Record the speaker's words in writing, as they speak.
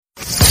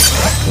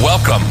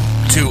Welcome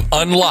to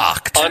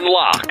Unlocked.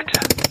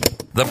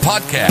 The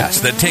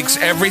podcast that takes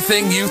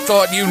everything you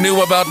thought you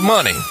knew about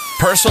money,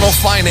 personal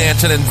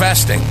finance, and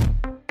investing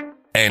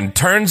and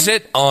turns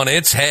it on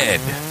its head.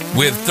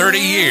 With 30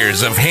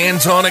 years of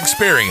hands-on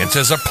experience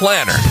as a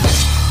planner,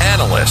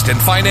 analyst,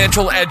 and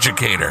financial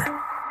educator,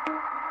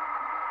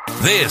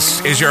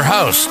 this is your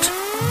host,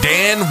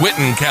 Dan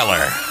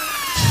Wittenkeller.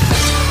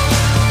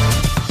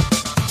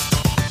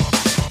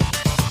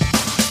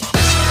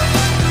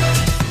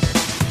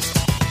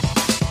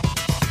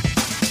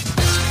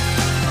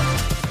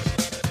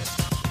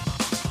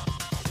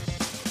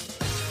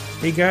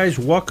 Hey guys,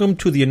 welcome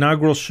to the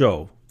inaugural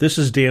show. This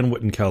is Dan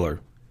Wittenkeller.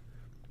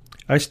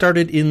 I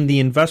started in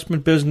the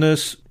investment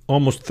business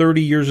almost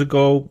 30 years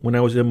ago when I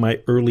was in my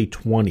early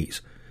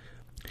 20s.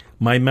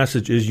 My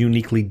message is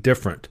uniquely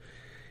different.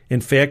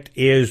 In fact,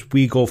 as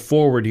we go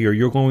forward here,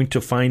 you're going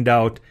to find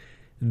out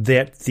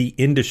that the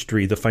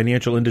industry, the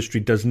financial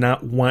industry, does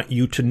not want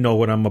you to know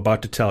what I'm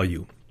about to tell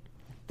you.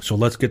 So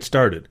let's get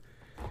started.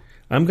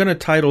 I'm going to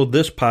title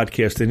this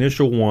podcast, the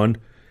initial one,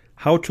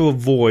 How to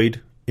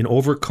Avoid and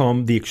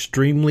Overcome the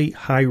Extremely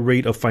High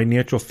Rate of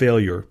Financial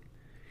Failure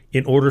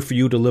in order for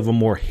you to live a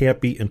more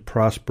happy and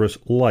prosperous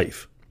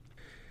life.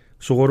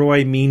 So what do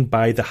I mean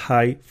by the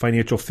high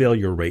financial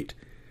failure rate?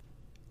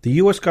 The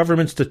U.S.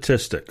 government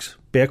statistics,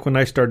 back when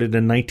I started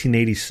in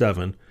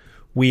 1987,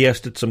 we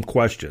asked it some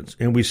questions,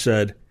 and we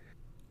said,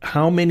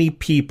 how many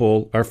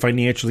people are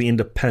financially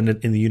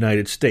independent in the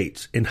United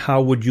States, and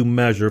how would you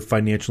measure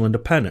financial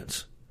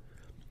independence?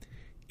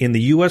 In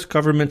the U.S.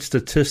 government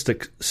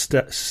statistics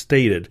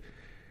stated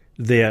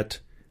that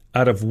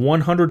out of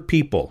 100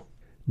 people,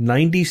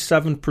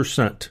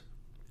 97%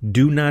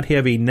 do not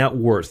have a net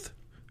worth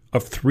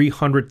of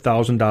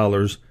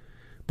 $300,000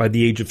 by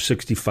the age of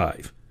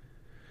 65,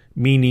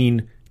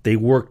 meaning they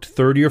worked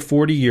 30 or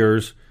 40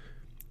 years.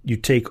 You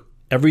take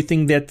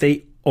everything that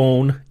they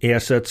own,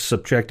 assets,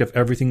 subtract off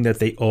everything that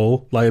they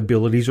owe,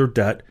 liabilities or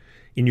debt,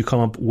 and you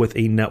come up with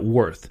a net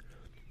worth.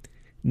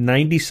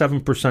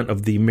 97%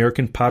 of the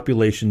American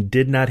population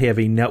did not have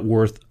a net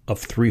worth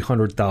of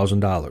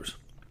 $300,000.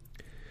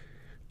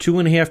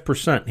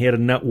 2.5% had a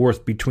net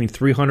worth between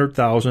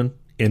 $300,000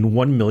 and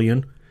 $1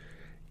 million,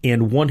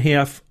 and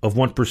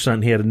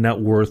 0.5% had a net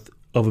worth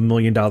of $1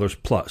 million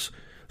plus.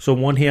 So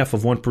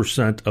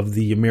 0.5% of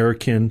the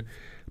American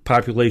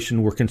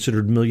population were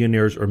considered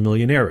millionaires or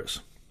millionaires.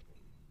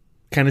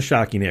 Kind of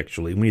shocking,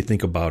 actually, when you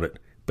think about it.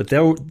 But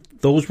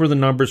those were the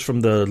numbers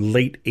from the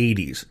late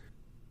 80s.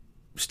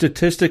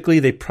 Statistically,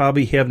 they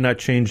probably have not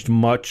changed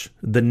much.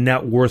 The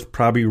net worth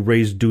probably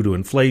raised due to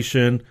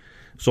inflation.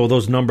 So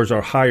those numbers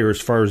are higher as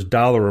far as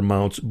dollar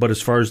amounts, but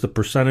as far as the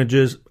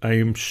percentages, I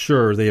am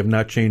sure they have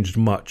not changed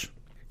much.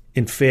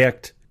 In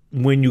fact,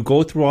 when you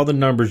go through all the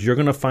numbers, you're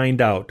going to find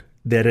out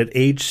that at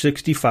age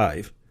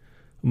 65,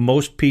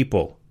 most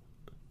people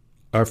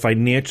are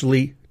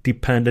financially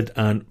dependent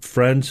on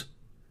friends,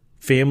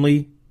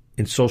 family,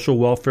 and social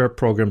welfare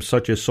programs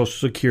such as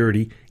Social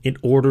Security in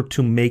order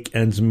to make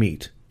ends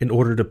meet, in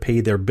order to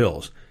pay their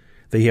bills.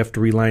 They have to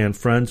rely on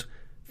friends,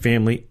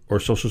 family, or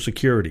Social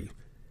Security.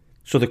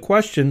 So the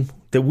question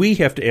that we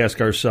have to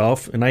ask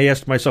ourselves, and I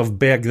asked myself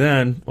back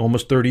then,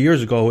 almost 30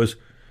 years ago, is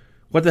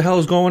what the hell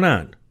is going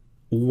on?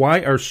 Why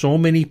are so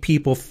many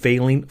people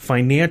failing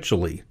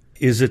financially?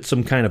 Is it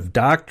some kind of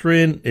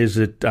doctrine? Is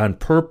it on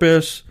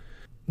purpose?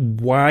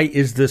 Why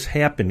is this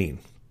happening?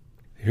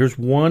 Here's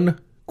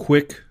one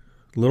quick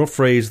little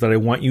phrase that I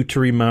want you to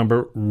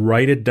remember.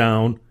 Write it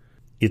down.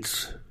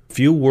 It's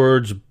few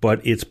words, but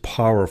it's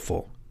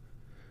powerful.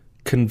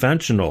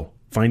 Conventional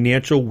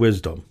financial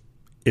wisdom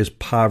is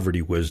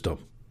poverty wisdom.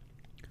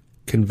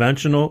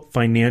 Conventional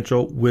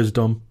financial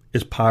wisdom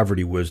is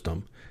poverty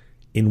wisdom.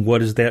 And what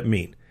does that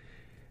mean?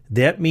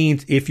 That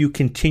means if you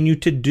continue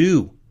to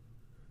do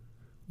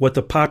what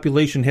the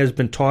population has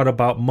been taught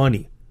about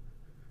money,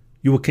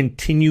 you will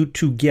continue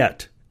to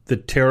get the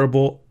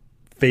terrible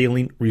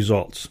failing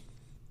results.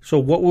 So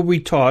what were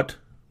we taught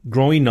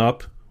growing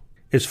up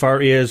as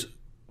far as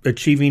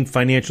achieving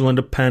financial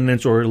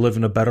independence or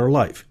living a better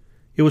life?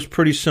 It was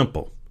pretty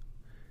simple.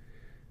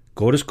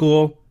 Go to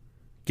school,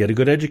 get a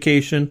good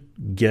education,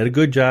 get a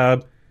good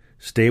job,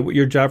 stay with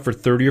your job for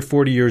 30 or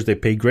 40 years. They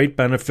pay great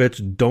benefits.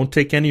 Don't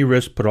take any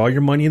risk. Put all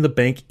your money in the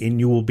bank and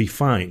you will be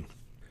fine.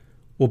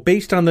 Well,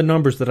 based on the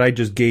numbers that I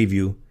just gave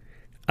you,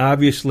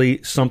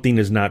 obviously something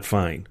is not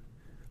fine.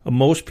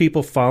 Most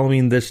people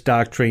following this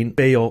doctrine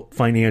fail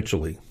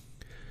financially.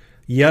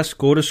 Yes,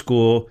 go to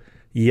school.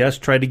 Yes,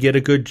 try to get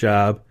a good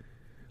job.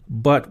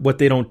 But what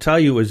they don't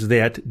tell you is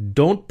that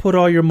don't put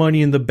all your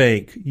money in the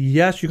bank.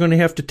 Yes, you're going to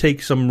have to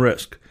take some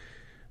risk.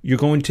 You're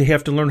going to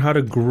have to learn how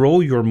to grow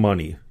your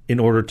money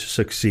in order to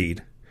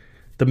succeed.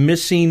 The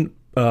missing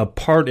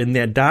part in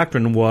that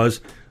doctrine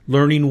was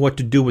learning what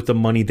to do with the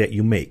money that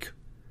you make.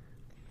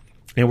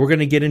 And we're going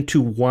to get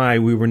into why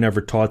we were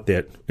never taught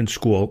that in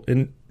school.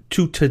 And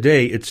to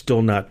today, it's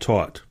still not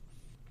taught.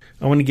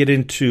 I want to get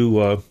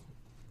into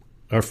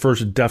our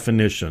first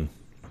definition,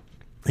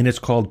 and it's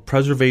called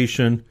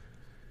preservation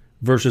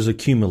versus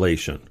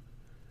accumulation.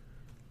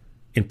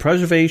 And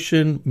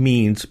preservation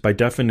means, by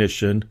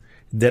definition,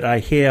 that I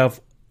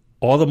have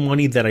all the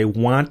money that I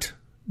want,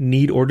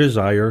 need, or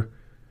desire,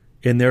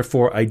 and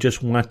therefore I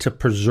just want to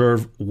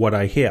preserve what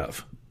I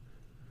have.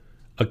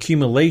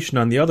 Accumulation,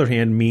 on the other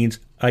hand, means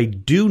I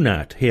do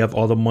not have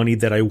all the money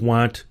that I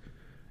want,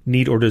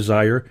 need, or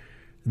desire.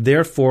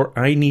 Therefore,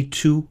 I need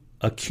to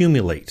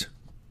accumulate.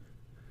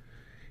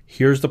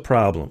 Here's the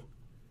problem.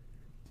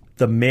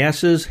 The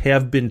masses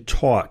have been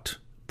taught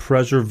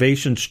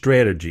preservation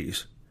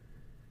strategies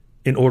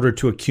in order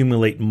to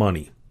accumulate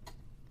money.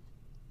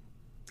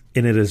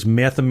 And it is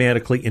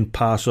mathematically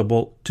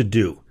impossible to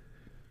do.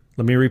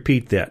 Let me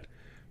repeat that.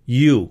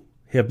 You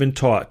have been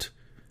taught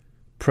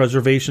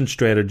preservation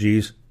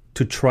strategies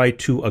to try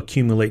to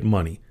accumulate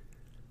money.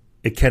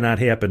 It cannot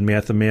happen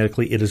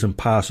mathematically. It is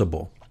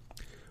impossible.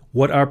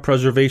 What are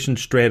preservation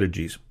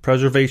strategies?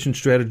 Preservation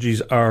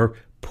strategies are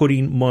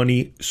putting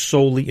money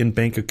solely in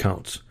bank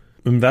accounts.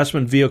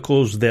 Investment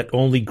vehicles that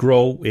only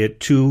grow at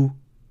 2,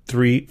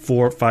 3,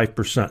 4,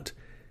 5%.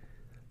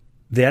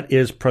 That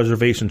is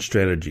preservation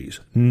strategies.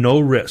 No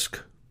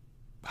risk.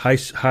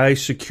 High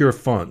secure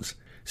funds.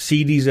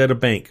 CDs at a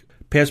bank.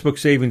 Passbook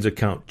savings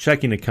account.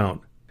 Checking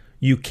account.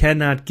 You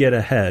cannot get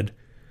ahead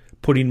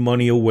putting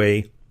money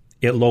away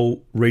at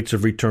low rates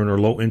of return or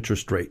low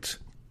interest rates.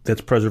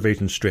 That's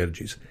preservation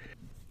strategies.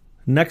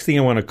 Next thing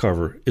I want to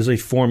cover is a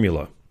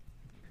formula.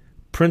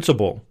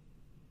 Principal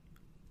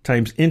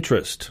times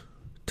interest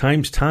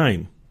times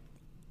time.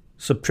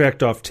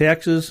 Subtract off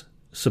taxes,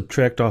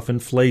 subtract off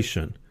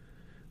inflation.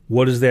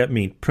 What does that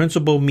mean?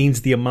 Principal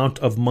means the amount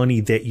of money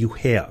that you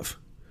have.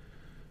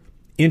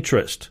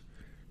 Interest,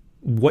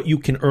 what you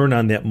can earn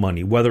on that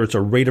money, whether it's a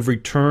rate of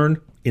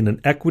return in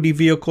an equity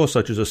vehicle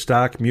such as a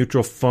stock,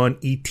 mutual fund,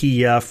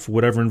 ETF,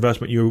 whatever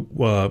investment you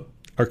are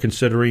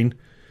considering,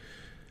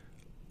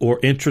 or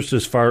interest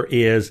as far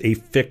as a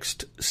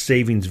fixed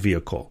savings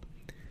vehicle.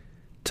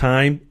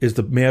 Time is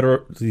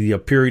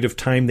the period of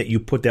time that you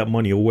put that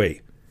money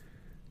away.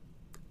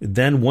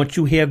 Then once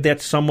you have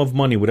that sum of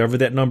money, whatever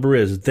that number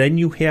is, then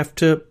you have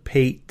to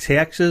pay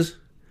taxes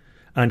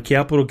on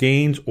capital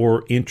gains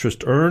or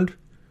interest earned,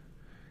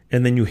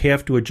 and then you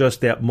have to adjust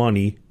that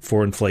money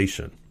for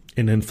inflation.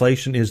 And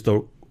inflation is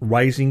the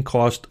rising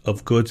cost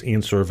of goods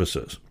and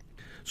services.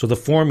 So the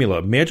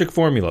formula, magic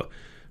formula,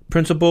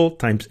 principal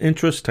times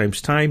interest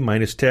times time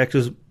minus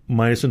taxes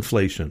minus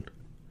inflation.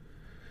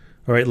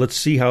 All right, let's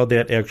see how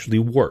that actually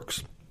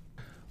works.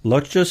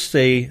 Let's just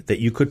say that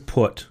you could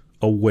put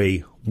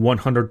away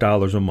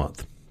 $100 a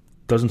month.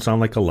 Doesn't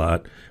sound like a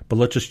lot, but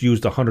let's just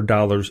use the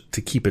 $100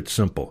 to keep it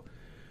simple.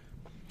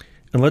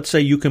 And let's say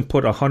you can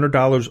put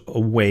 $100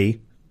 away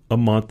a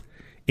month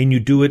and you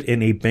do it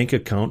in a bank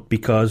account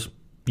because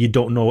you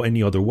don't know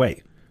any other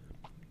way.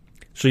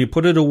 So you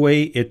put it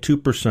away at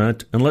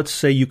 2%, and let's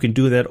say you can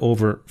do that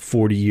over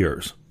 40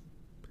 years.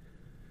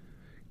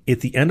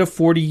 At the end of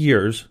 40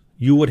 years,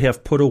 you would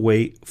have put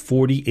away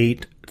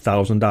 $48,000,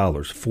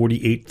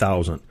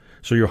 $48,000.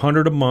 So your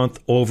 $100 a month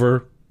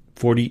over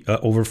 40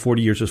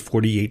 years is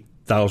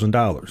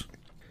 $48,000.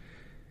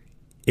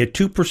 At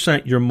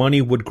 2%, your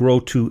money would grow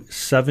to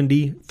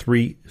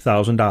 $73,000,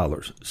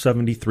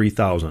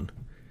 $73,000.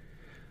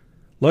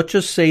 Let's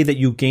just say that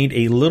you gained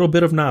a little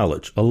bit of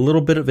knowledge, a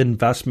little bit of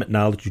investment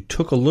knowledge. You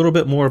took a little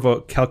bit more of a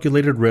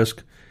calculated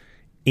risk,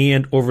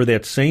 and over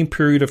that same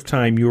period of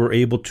time, you were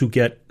able to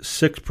get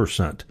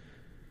 6%.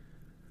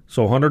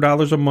 So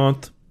 $100 a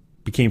month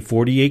became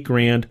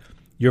 $48,000.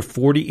 Your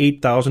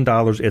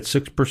 $48,000 at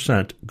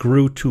 6%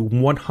 grew to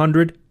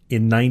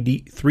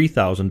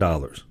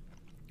 $193,000.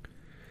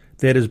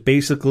 That is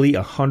basically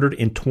a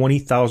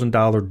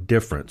 $120,000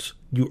 difference.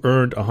 You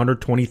earned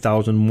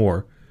 $120,000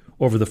 more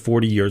over the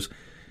 40 years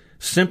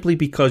simply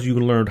because you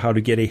learned how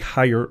to get a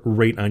higher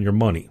rate on your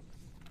money.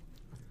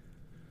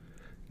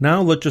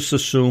 Now let's just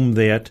assume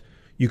that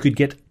you could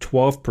get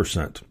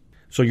 12%.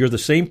 So you're the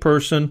same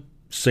person,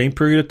 same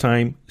period of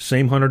time,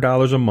 same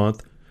 $100 a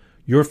month.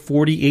 Your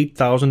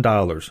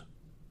 $48,000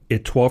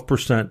 at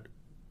 12%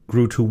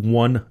 grew to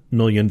 $1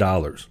 million.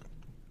 $1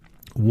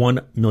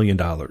 million.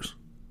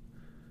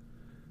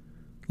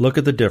 Look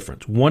at the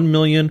difference. $1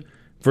 million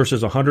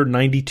versus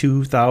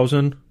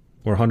 $192,000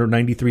 or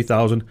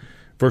 $193,000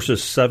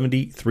 versus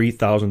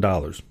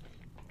 $73,000.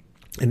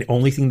 And the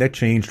only thing that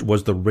changed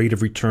was the rate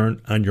of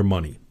return on your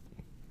money.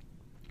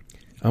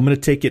 I'm going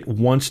to take it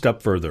one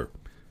step further.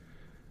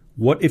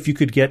 What if you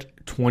could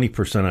get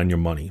 20% on your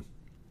money?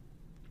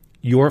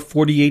 Your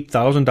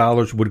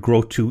 $48,000 would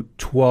grow to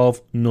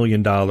 $12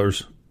 million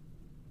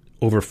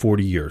over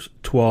 40 years.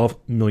 $12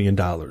 million.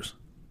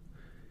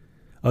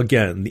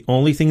 Again, the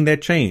only thing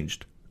that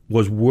changed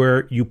was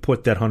where you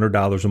put that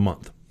 $100 a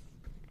month.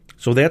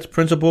 So that's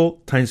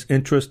principal times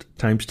interest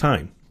times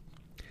time.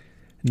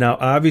 Now,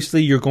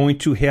 obviously, you're going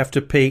to have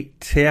to pay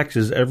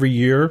taxes every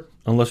year,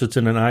 unless it's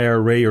in an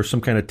IRA or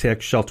some kind of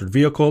tax-sheltered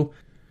vehicle.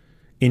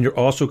 And you're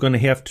also going to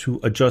have to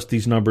adjust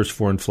these numbers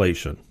for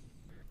inflation.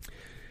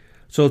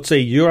 So let's say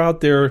you're out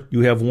there,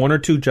 you have one or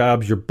two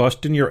jobs, you're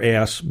busting your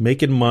ass,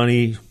 making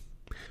money,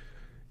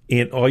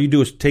 and all you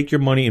do is take your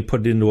money and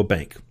put it into a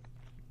bank.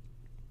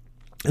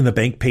 and the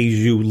bank pays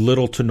you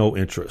little to no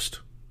interest.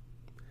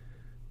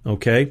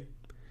 Okay?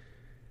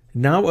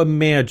 Now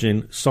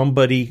imagine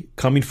somebody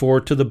coming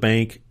forward to the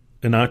bank,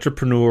 an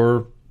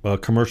entrepreneur, a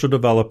commercial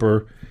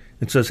developer,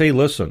 and says, hey,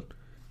 listen,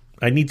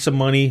 I need some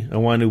money. I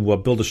want to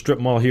build a strip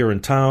mall here in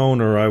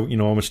town, or I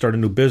want to start a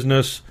new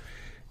business,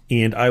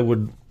 and I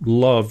would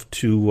love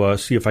to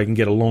see if I can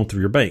get a loan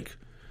through your bank.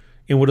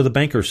 And what do the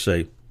bankers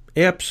say?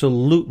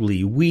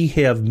 Absolutely. We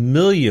have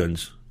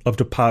millions of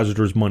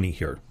depositors' money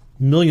here,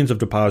 millions of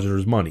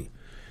depositors' money,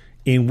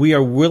 and we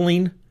are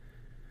willing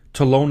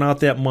to loan out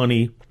that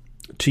money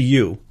to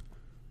you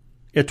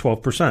at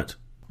 12%.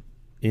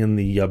 And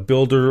the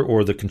builder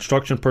or the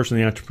construction person,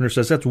 the entrepreneur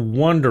says, that's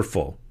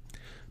wonderful,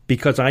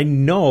 because I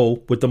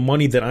know with the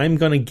money that I'm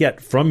going to get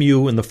from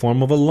you in the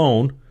form of a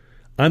loan,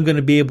 I'm going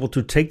to be able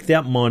to take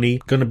that money,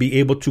 going to be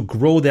able to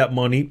grow that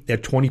money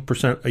at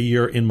 20% a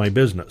year in my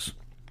business.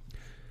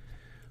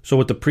 So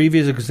with the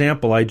previous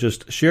example I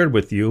just shared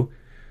with you,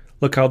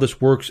 look how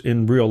this works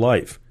in real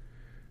life.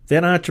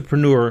 That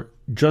entrepreneur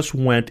just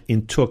went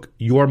and took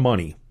your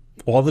money,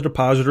 all the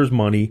depositors'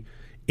 money,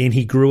 and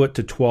he grew it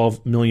to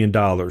 $12 million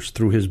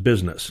through his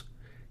business.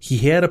 He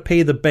had to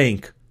pay the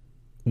bank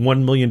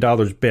 $1 million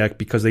back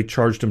because they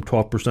charged him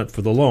 12%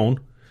 for the loan,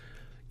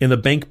 and the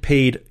bank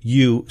paid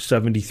you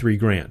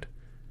 $73,000.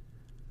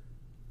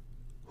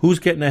 Who's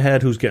getting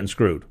ahead? Who's getting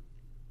screwed?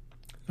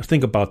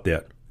 Think about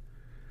that.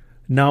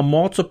 Now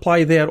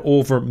multiply that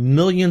over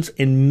millions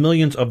and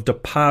millions of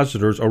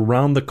depositors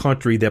around the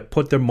country that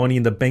put their money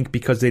in the bank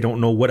because they don't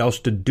know what else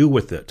to do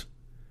with it.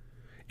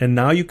 And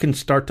now you can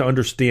start to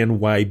understand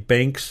why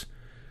banks,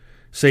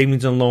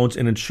 savings and loans,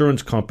 and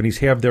insurance companies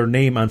have their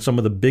name on some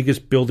of the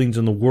biggest buildings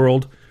in the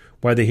world,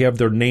 why they have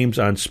their names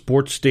on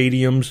sports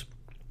stadiums,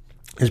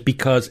 is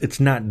because it's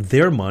not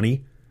their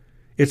money.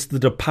 It's the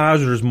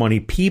depositors' money,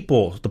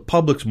 people, the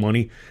public's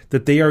money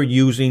that they are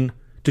using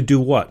to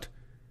do what?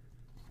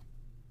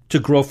 To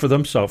grow for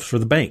themselves, for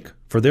the bank,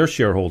 for their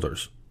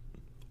shareholders,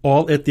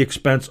 all at the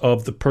expense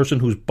of the person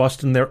who's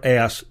busting their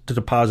ass to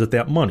deposit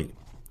that money.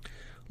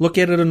 Look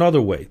at it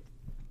another way.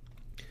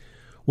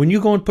 When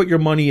you go and put your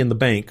money in the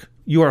bank,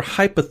 you are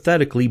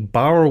hypothetically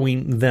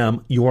borrowing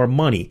them your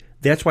money.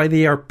 That's why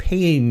they are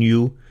paying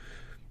you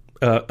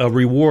a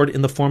reward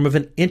in the form of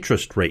an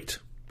interest rate.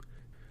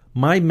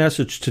 My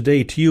message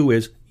today to you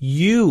is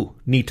you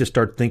need to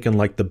start thinking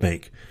like the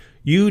bank.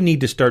 You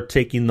need to start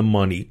taking the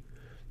money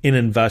and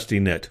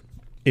investing it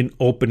in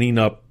opening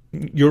up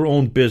your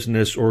own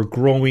business or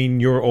growing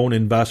your own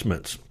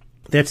investments.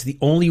 That's the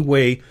only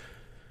way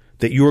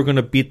that you are going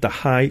to beat the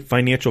high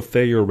financial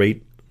failure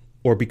rate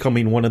or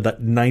becoming one of the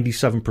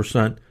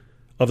 97%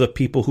 of the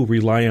people who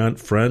rely on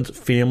friends,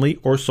 family,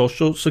 or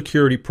Social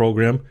Security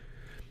program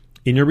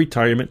in your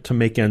retirement to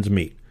make ends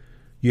meet.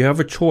 You have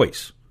a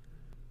choice.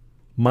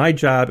 My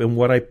job and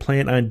what I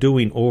plan on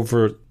doing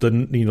over the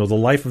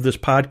life of this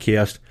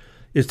podcast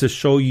is to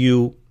show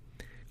you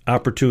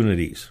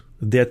opportunities,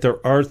 that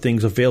there are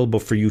things available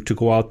for you to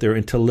go out there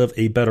and to live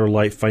a better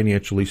life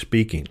financially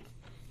speaking.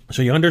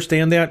 So you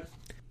understand that?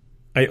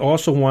 I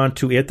also want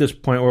to, at this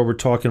point where we're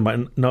talking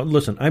about, now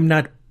listen, I'm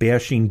not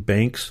bashing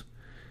banks.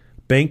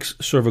 Banks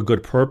serve a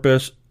good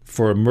purpose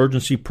for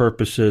emergency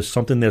purposes,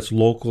 something that's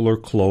local or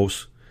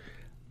close.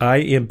 I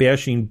am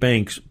bashing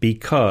banks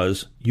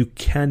because you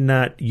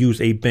cannot use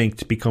a bank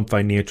to become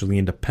financially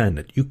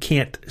independent. You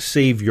can't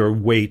save your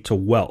way to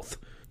wealth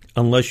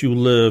unless you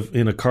live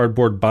in a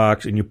cardboard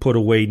box and you put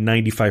away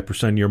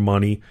 95% of your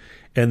money.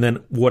 And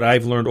then what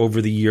I've learned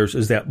over the years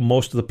is that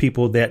most of the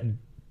people that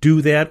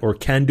do that or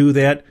can do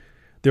that,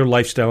 their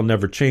lifestyle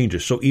never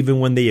changes. So even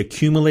when they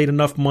accumulate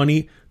enough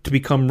money to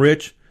become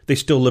rich, they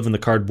still live in the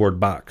cardboard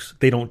box.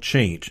 They don't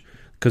change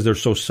because they're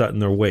so set in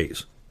their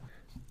ways.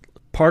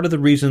 Part of the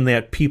reason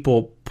that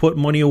people put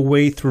money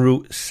away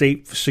through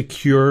safe,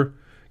 secure,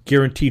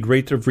 guaranteed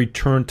rates of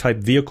return type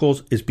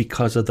vehicles is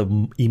because of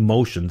the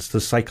emotions, the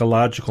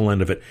psychological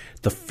end of it,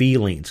 the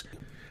feelings.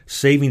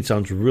 Saving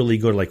sounds really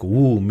good, like,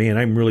 ooh, man,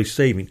 I'm really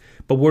saving.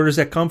 But where does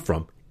that come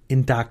from?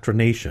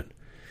 Indoctrination.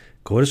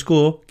 Go to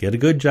school, get a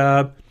good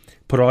job,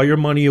 put all your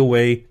money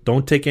away,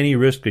 don't take any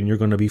risk, and you're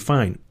going to be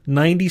fine.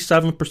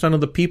 97%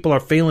 of the people are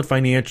failing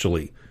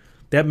financially.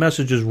 That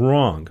message is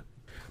wrong.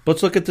 But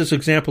let's look at this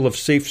example of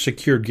safe,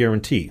 secured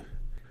guarantee.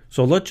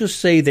 So let's just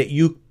say that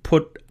you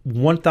put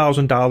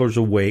 $1,000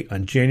 away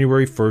on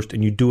January 1st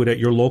and you do it at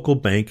your local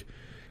bank.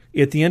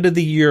 At the end of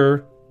the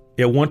year,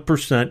 at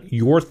 1%,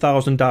 your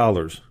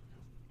 $1,000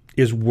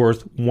 is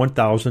worth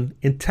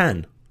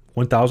 $1,010.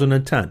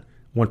 1,010.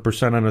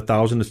 1% on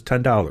 1,000 is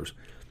 $10.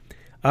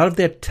 Out of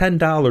that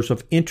 $10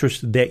 of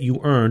interest that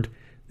you earned,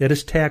 that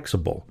is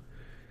taxable.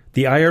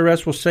 The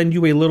IRS will send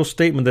you a little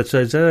statement that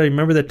says, hey,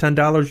 remember that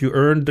 $10 you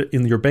earned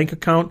in your bank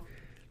account?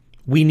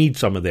 We need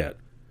some of that.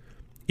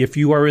 If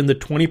you are in the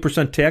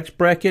 20% tax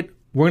bracket,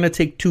 we're going to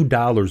take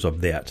 $2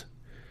 of that.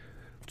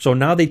 So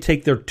now they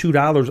take their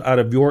 $2 out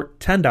of your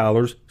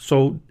 $10.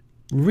 So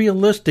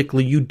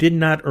realistically, you did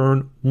not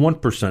earn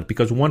 1%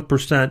 because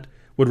 1%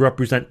 would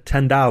represent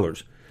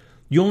 $10.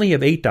 You only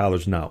have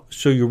 $8 now.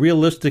 So you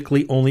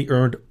realistically only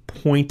earned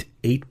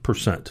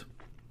 0.8%.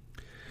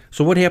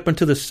 So what happened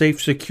to the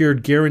safe,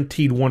 secured,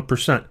 guaranteed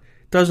 1%?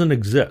 Doesn't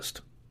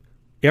exist.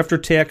 After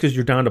taxes,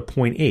 you're down to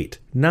 0.8.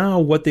 Now,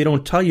 what they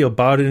don't tell you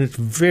about, and it's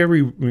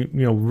very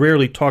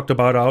rarely talked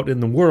about out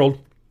in the world,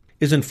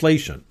 is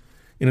inflation.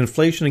 And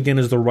inflation, again,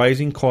 is the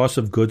rising cost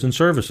of goods and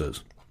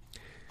services.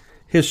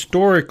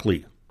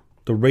 Historically,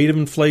 the rate of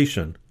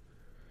inflation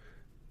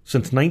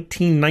since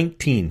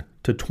 1919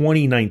 to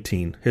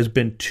 2019 has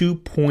been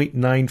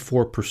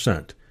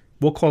 2.94%.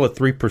 We'll call it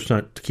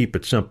 3% to keep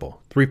it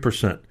simple.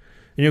 3%. And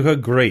you'll go,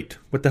 great.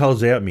 What the hell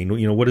does that mean?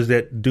 What does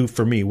that do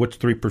for me? What's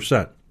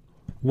 3%?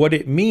 What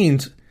it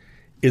means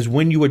is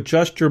when you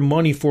adjust your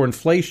money for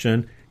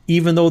inflation,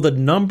 even though the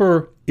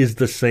number is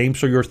the same,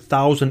 so your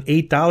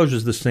 $1,008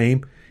 is the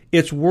same,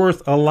 it's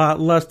worth a lot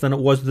less than it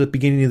was at the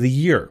beginning of the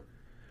year.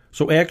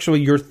 So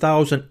actually your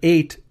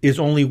 $1,008 is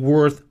only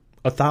worth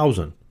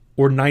 $1,000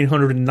 or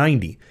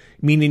 $990,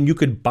 meaning you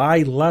could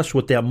buy less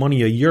with that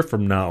money a year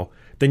from now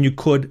than you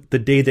could the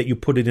day that you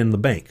put it in the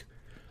bank.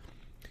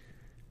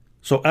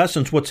 So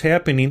essence, what's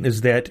happening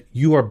is that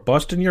you are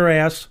busting your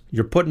ass,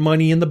 you're putting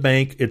money in the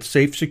bank, it's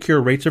safe,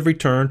 secure, rates of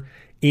return,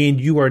 and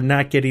you are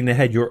not getting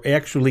ahead. You're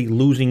actually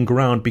losing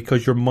ground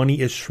because your money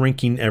is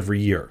shrinking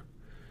every year.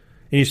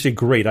 And you say,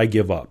 great, I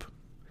give up.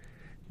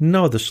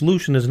 No, the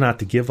solution is not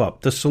to give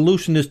up. The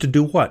solution is to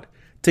do what?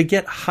 To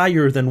get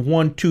higher than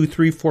 1, 2,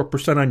 3,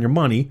 4% on your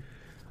money,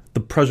 the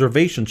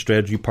preservation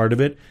strategy part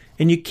of it,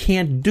 and you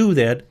can't do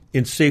that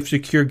in safe,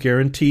 secure,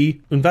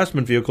 guarantee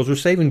investment vehicles or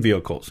saving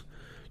vehicles.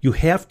 You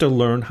have to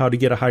learn how to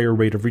get a higher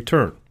rate of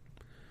return.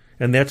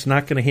 And that's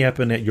not going to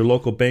happen at your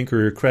local bank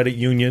or your credit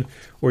union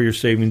or your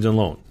savings and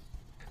loan.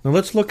 Now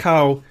let's look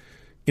how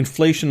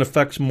inflation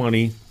affects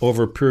money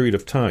over a period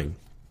of time.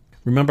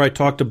 Remember I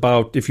talked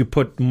about if you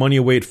put money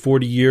away at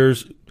 40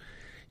 years,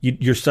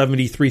 your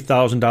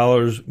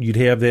 $73,000, you'd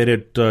have that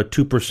at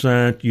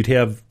 2%. You'd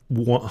have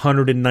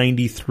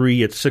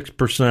 $193 at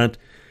 6%.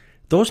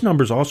 Those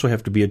numbers also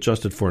have to be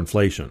adjusted for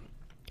inflation.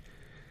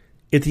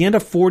 At the end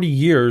of 40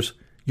 years,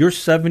 your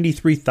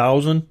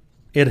 $73,000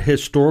 at a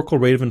historical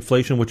rate of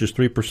inflation, which is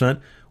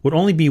 3%, would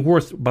only be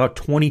worth about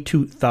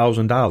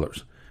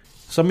 $22,000.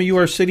 Some of you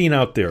are sitting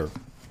out there,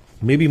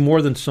 maybe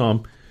more than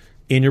some,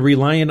 and you're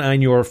relying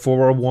on your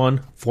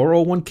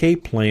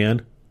 401k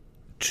plan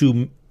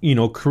to,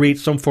 create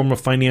some form of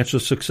financial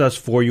success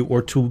for you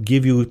or to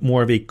give you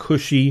more of a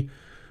cushy,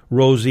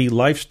 rosy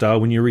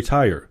lifestyle when you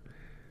retire.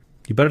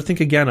 You better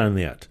think again on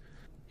that.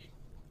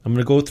 I'm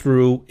going to go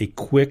through a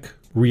quick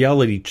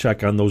reality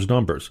check on those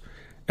numbers.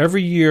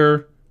 Every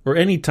year or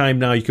any time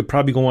now, you could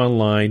probably go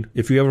online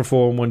if you have a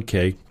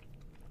 401k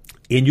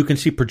and you can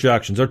see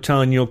projections. They're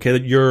telling you, okay,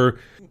 that your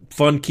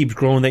fund keeps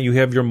growing, that you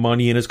have your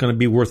money and it's going to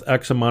be worth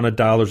X amount of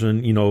dollars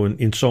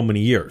in so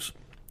many years.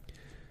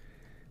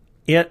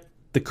 At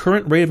the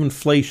current rate of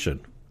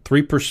inflation,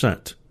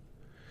 3%,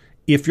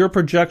 if your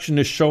projection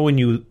is showing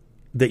you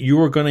that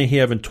you are going to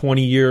have in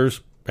 20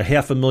 years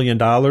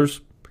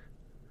 $500,000,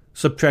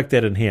 subtract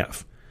that in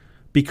half.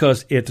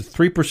 Because at the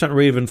 3%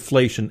 rate of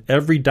inflation,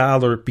 every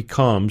dollar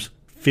becomes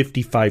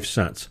 55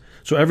 cents.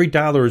 So every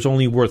dollar is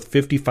only worth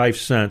 55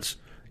 cents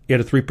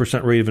at a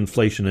 3% rate of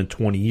inflation in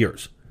 20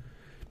 years.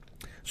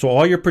 So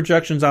all your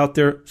projections out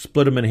there,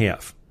 split them in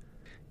half.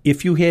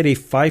 If you had a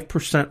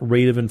 5%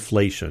 rate of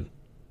inflation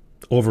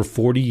over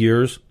 40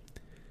 years,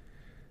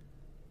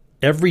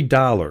 every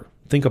dollar,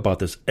 think about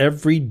this,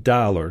 every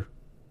dollar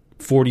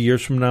 40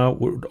 years from now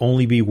would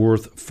only be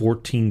worth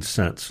 14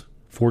 cents.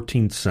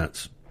 14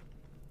 cents.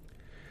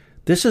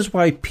 This is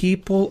why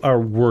people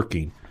are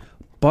working,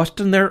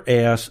 busting their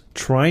ass,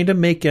 trying to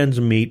make ends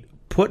meet,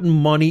 putting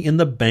money in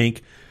the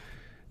bank,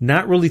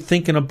 not really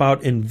thinking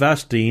about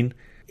investing.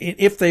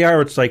 If they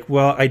are, it's like,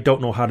 well, I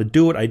don't know how to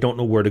do it. I don't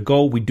know where to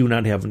go. We do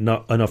not have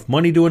enough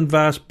money to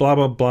invest, blah,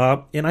 blah,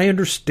 blah. And I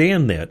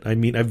understand that. I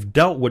mean, I've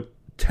dealt with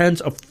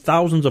tens of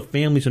thousands of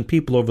families and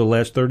people over the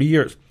last 30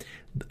 years.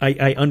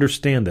 I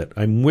understand that.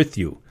 I'm with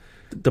you.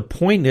 The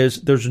point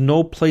is, there's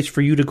no place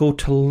for you to go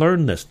to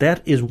learn this.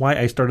 That is why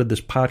I started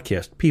this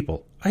podcast.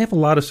 People, I have a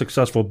lot of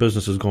successful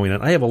businesses going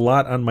on. I have a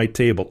lot on my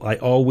table. I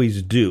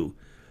always do.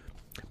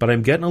 But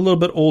I'm getting a little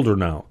bit older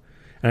now,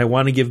 and I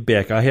want to give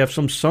back. I have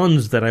some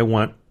sons that I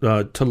want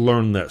to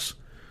learn this.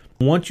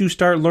 Once you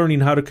start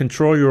learning how to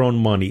control your own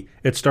money,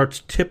 it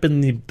starts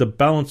tipping the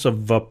balance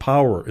of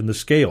power in the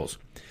scales.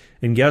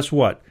 And guess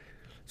what?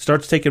 It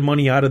starts taking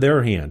money out of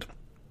their hand,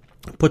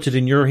 puts it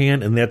in your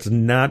hand, and that's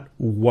not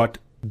what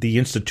the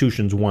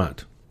institutions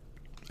want.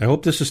 I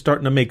hope this is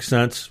starting to make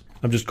sense.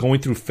 I'm just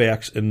going through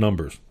facts and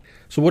numbers.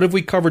 So what have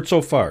we covered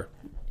so far?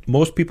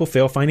 Most people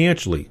fail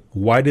financially.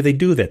 Why do they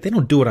do that? They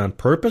don't do it on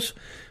purpose.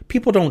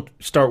 People don't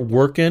start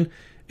working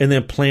and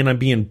then plan on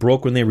being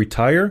broke when they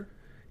retire.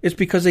 It's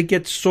because they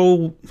get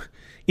so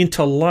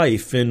into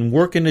life and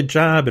working a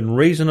job and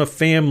raising a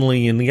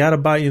family and you got to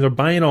buy, either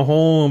buying a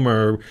home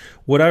or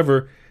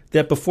whatever,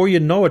 that before you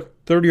know it,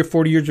 30 or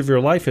 40 years of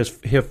your life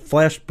have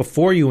flashed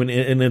before you and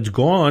it's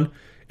gone.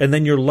 And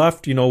then you're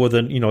left, with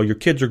your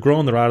kids are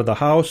grown, they're out of the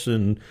house,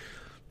 and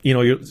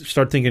you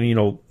start thinking,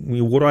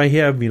 what do I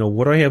have?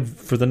 What do I have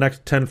for the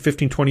next 10,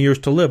 15, 20 years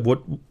to live?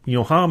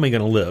 How am I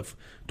going to live?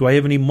 Do I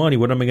have any money?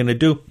 What am I going to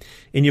do?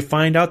 And you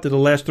find out that the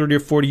last 30 or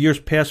 40 years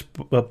passed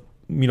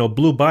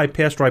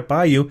right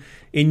by you,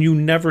 and you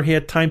never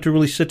had time to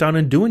really sit down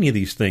and do any of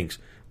these things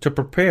to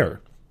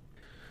prepare.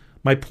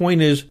 My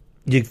point is,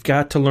 you've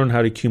got to learn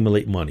how to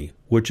accumulate money,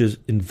 which is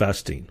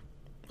investing,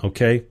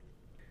 okay?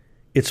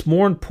 It's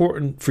more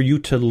important for you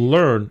to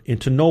learn and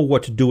to know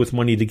what to do with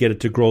money to get it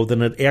to grow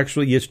than it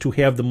actually is to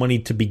have the money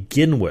to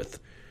begin with.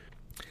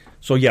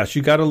 So yes,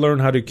 you got to learn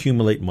how to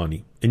accumulate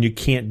money, and you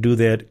can't do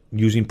that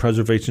using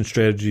preservation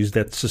strategies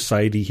that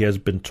society has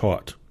been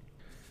taught.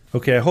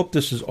 Okay, I hope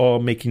this is all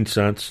making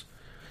sense.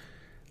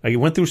 I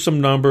went through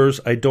some numbers.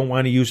 I don't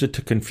want to use it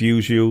to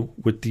confuse you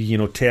with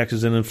the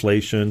taxes and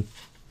inflation,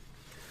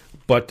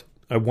 but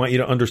I want you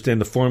to understand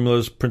the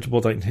formulas: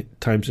 principal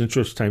times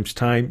interest times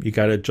time. You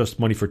got to adjust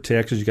money for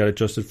taxes. You got to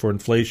adjust it for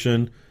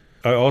inflation.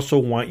 I also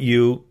want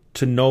you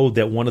to know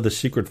that one of the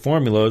secret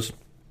formulas,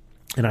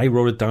 and I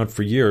wrote it down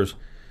for years,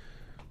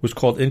 was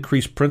called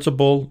increased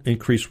principal,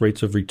 increased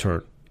rates of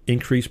return.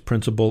 Increased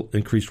principal,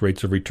 increased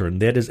rates of return.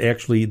 That is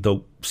actually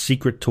the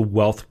secret to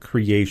wealth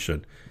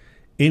creation.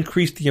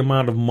 Increase the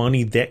amount of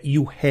money that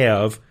you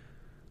have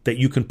that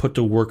you can put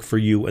to work for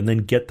you, and then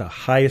get the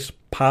highest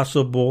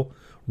possible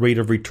rate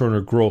of return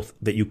or growth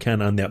that you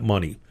can on that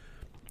money.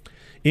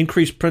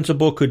 Increased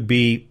principal could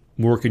be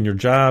working your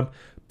job,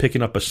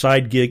 picking up a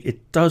side gig.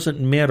 It doesn't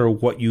matter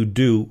what you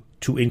do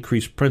to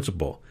increase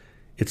principal.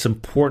 It's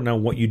important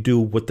on what you do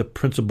with the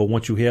principal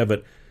once you have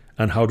it,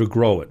 on how to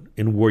grow it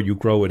and where you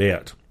grow it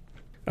at.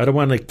 I don't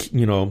want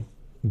to,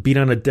 beat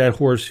on a dead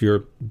horse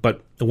here,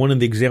 but one of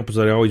the examples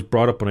that I always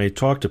brought up when I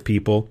talk to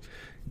people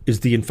is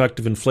the effect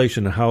of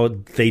inflation and how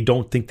they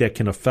don't think that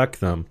can affect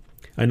them.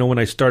 I know when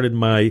I started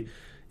my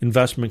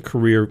investment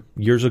career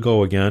years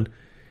ago again,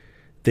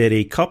 that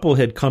a couple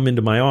had come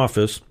into my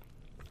office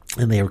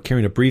and they were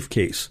carrying a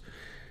briefcase.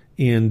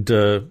 And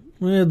it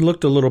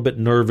looked a little bit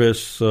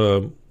nervous,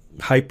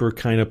 hyper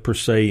kind of per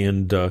se,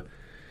 and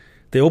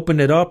they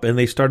opened it up and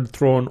they started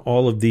throwing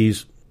all of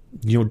these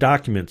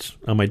documents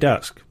on my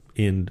desk.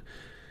 And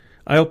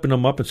I opened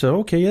them up and said,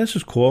 okay, yeah, this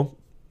is cool.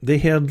 They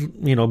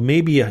had,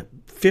 maybe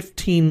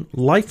 15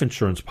 life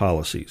insurance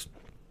policies.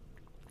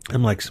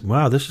 I'm like,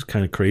 wow, this is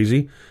kind of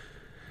crazy.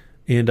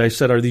 And I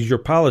said, are these your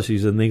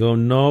policies? And they go,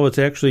 no, it's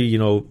actually,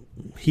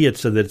 he had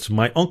said that it's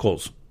my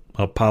uncle's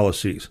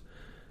policies.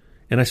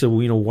 And I said,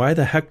 well, why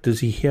the heck does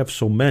he have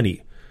so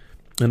many?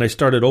 And I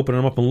started opening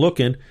them up and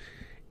looking.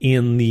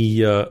 In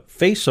the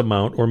face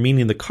amount, or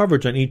meaning the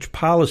coverage on each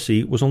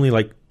policy, was only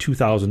like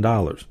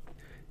 $2,000.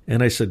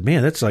 And I said,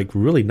 man, that's like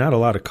really not a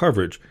lot of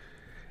coverage.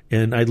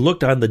 And I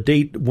looked on the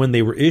date when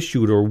they were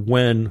issued, or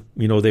when,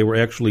 they were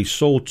actually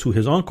sold to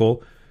his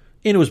uncle,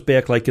 and it was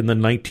back like in the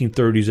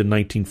 1930s and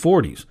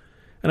 1940s.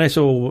 And I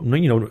said,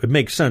 well, it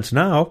makes sense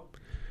now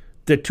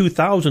that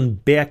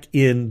 $2,000 back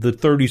in the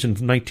 30s and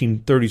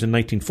 1930s and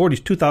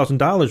 1940s,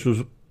 $2,000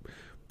 was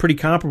pretty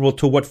comparable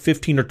to what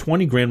 15 or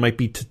 20 grand might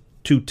be to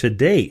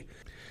today.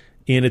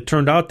 And it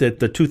turned out that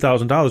the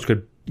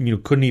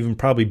 $2,000 couldn't even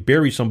probably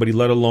bury somebody,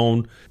 let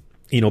alone,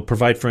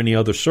 provide for any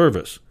other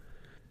service.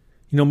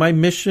 My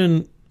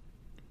mission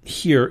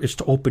here is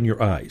to open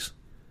your eyes.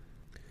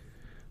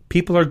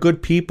 People are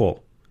good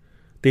people.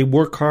 They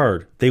work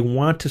hard. They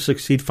want to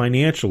succeed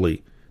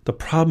financially. The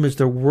problem is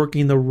they're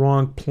working the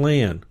wrong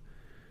plan.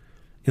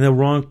 And the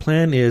wrong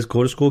plan is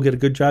go to school, get a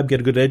good job, get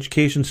a good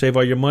education, save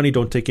all your money,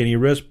 don't take any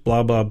risk,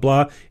 blah, blah,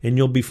 blah, and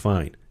you'll be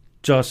fine.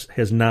 Just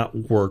has not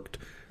worked.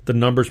 The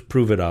numbers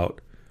prove it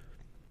out.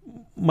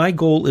 My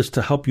goal is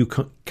to help you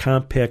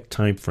compact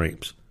time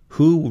frames.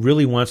 Who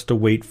really wants to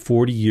wait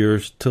 40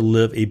 years to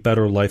live a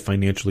better life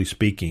financially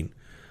speaking?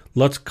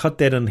 Let's cut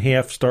that in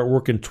half, start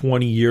working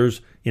 20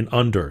 years and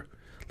under.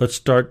 Let's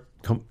start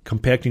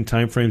compacting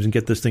time frames and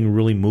get this thing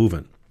really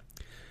moving.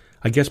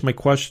 I guess my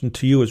question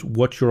to you is,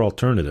 what's your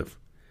alternative?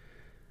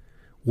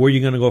 Where are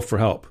you going to go for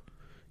help?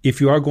 If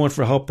you are going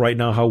for help right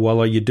now, how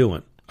well are you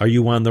doing? Are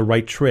you on the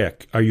right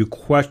track? Are you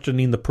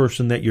questioning the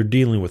person that you're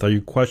dealing with? Are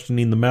you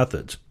questioning the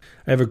methods?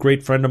 I have a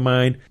great friend of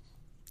mine.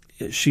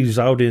 She's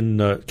out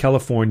in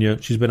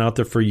California. She's been out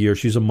there for years.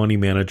 She's a money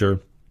manager.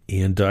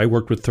 And I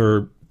worked with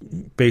her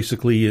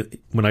basically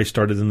when I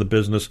started in the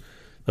business.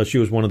 She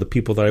was one of the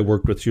people that I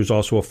worked with. She was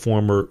also a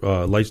former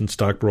licensed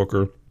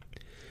stockbroker.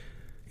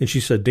 And she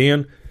said,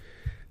 Dan,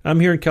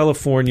 I'm here in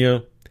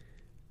California,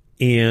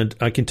 and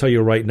I can tell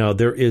you right now,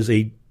 there is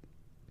a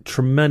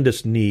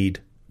tremendous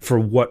need for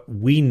what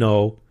we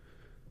know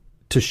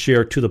to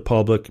share to the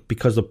public,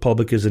 because the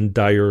public is in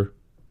dire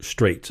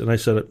straits. And I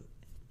said,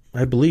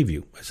 I believe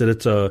you. I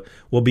said,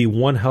 will be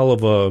one hell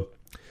of an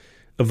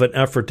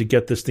effort to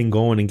get this thing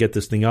going and get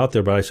this thing out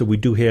there. But I said, we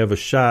do have a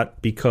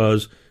shot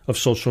because of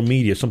social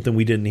media, something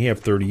we didn't have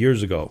 30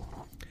 years ago.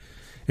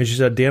 And she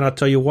said, Dan, I'll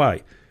tell you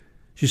why.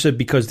 She said,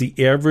 because the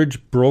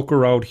average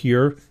broker out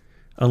here,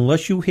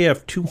 unless you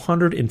have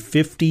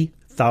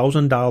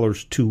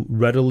 $250,000 to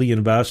readily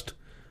invest,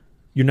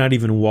 you're not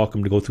even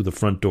welcome to go through the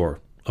front door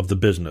of the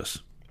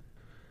business.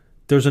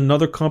 There's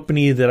another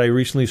company that I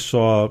recently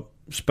saw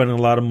spending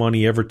a lot of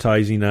money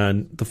advertising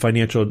on the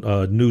financial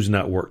news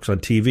networks on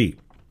TV.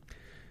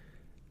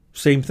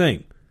 Same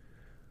thing.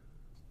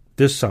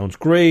 This sounds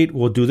great.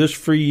 We'll do this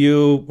for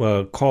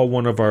you. Call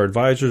one of our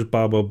advisors,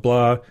 blah, blah,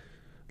 blah.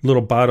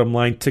 Little bottom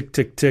line, tick,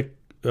 tick, tick.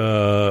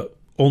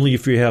 Only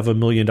if you have $1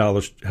 million,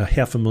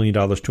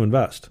 $500,000 to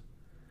invest.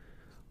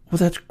 Well,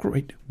 that's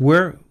great.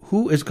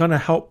 Who is going to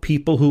help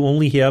people who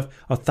only have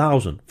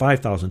 1,000,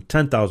 5,000,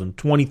 10,000,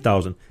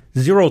 20,000,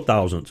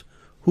 0,000?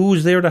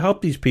 Who's there to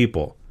help these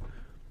people?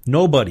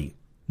 Nobody.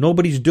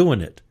 Nobody's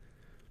doing it.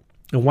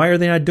 And why are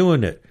they not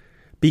doing it?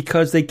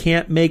 Because they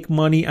can't make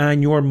money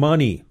on your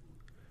money.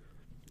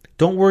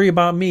 Don't worry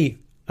about me.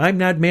 I'm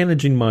not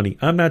managing money.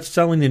 I'm not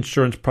selling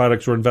insurance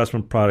products or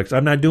investment products.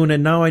 I'm not doing it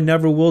now. I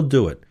never will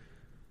do it.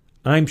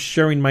 I'm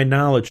sharing my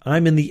knowledge.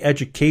 I'm in the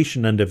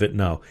education end of it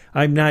now.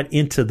 I'm not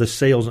into the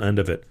sales end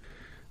of it.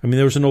 I mean,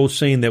 there was an old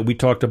saying that we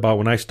talked about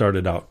when I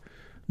started out.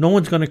 No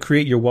one's going to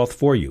create your wealth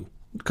for you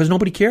because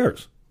nobody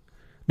cares.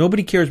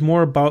 Nobody cares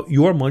more about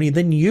your money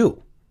than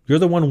you. You're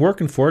the one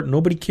working for it.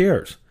 Nobody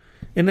cares.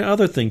 And the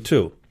other thing,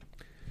 too,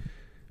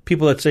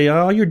 people that say,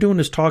 all you're doing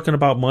is talking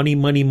about money,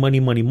 money, money,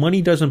 money.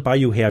 Money doesn't buy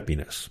you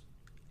happiness.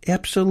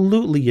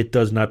 Absolutely, it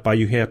does not buy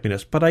you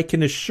happiness. But I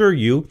can assure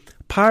you,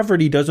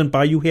 poverty doesn't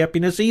buy you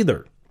happiness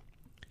either.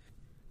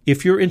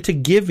 If you're into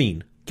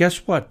giving,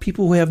 guess what?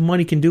 People who have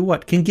money can do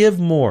what? Can give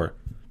more.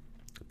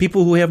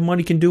 People who have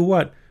money can do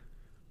what?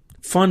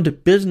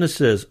 Fund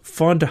businesses,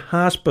 fund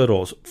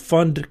hospitals,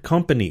 fund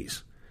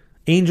companies,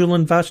 angel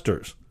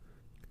investors.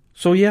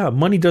 So yeah,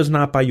 money does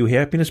not buy you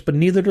happiness, but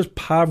neither does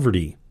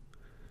poverty.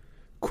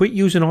 Quit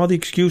using all the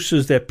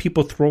excuses that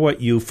people throw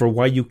at you for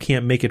why you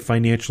can't make it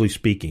financially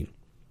speaking.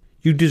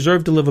 You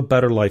deserve to live a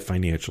better life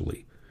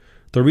financially.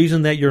 The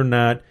reason that you're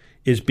not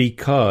is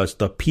because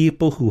the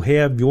people who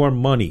have your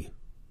money,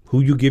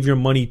 who you give your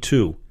money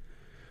to,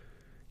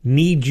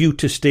 need you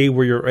to stay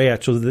where you're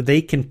at so that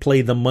they can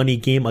play the money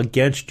game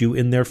against you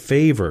in their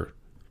favor.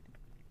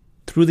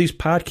 Through these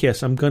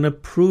podcasts, I'm going to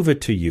prove it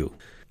to you.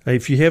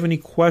 If you have any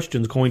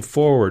questions going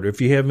forward,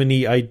 if you have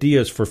any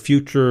ideas for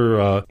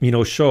future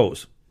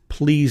shows,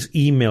 please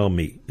email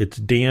me. It's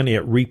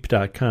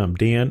dan@reap.com,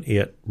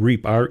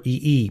 dan@reap,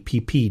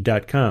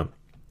 REEPP.com.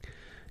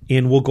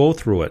 And we'll go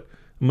through it.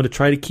 I'm going to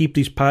try to keep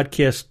these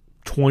podcasts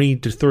 20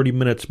 to 30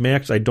 minutes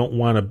max. I don't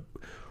want to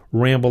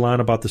ramble on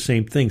about the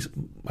same things.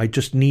 I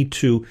just need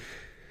to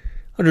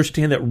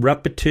understand that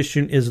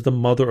repetition is the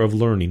mother of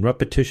learning.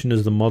 Repetition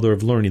is the mother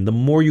of learning. The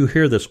more you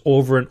hear this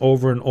over and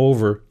over and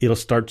over, it'll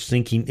start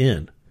sinking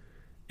in.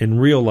 And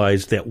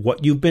realize that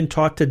what you've been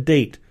taught to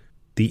date,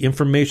 the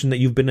information that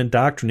you've been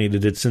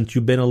indoctrinated in since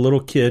you've been a little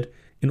kid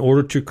in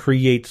order to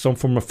create some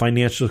form of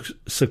financial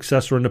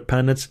success or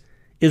independence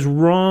is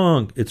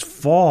wrong. It's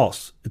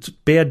false. It's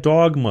bad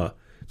dogma.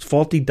 It's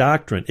faulty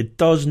doctrine. It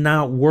does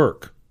not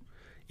work.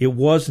 It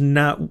was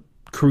not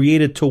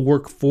created to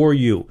work for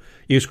you.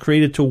 It was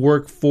created to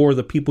work for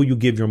the people you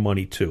give your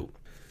money to.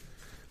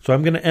 So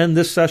I'm going to end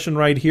this session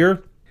right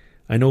here.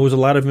 I know it was a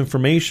lot of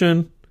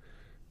information.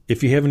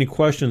 If you have any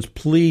questions,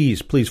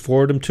 please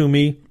forward them to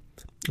me.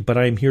 But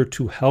I'm here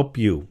to help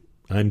you.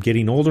 I'm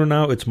getting older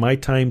now. It's my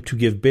time to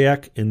give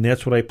back, and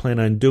that's what I plan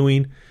on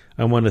doing.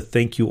 I want to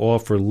thank you all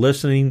for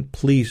listening.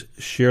 Please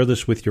share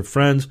this with your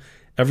friends.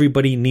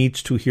 Everybody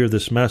needs to hear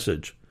this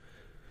message.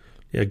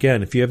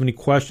 Again, if you have any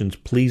questions,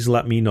 please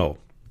let me know.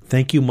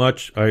 Thank you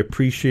much. I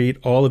appreciate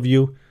all of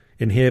you,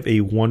 and have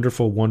a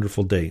wonderful,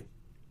 wonderful day.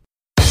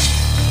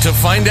 To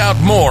find out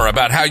more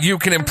about how you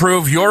can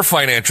improve your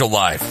financial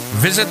life,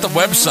 visit the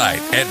website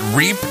at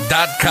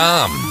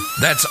reap.com.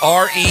 That's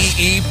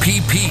REEPP.com.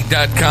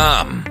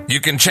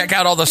 You can check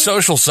out all the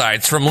social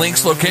sites from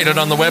links located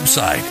on the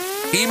website.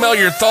 Email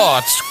your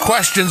thoughts,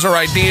 questions, or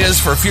ideas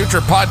for future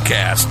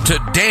podcasts to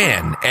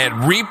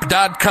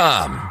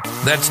dan@reap.com.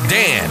 That's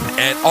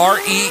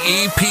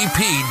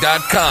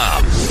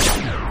dan@reepp.com.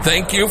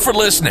 Thank you for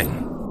listening.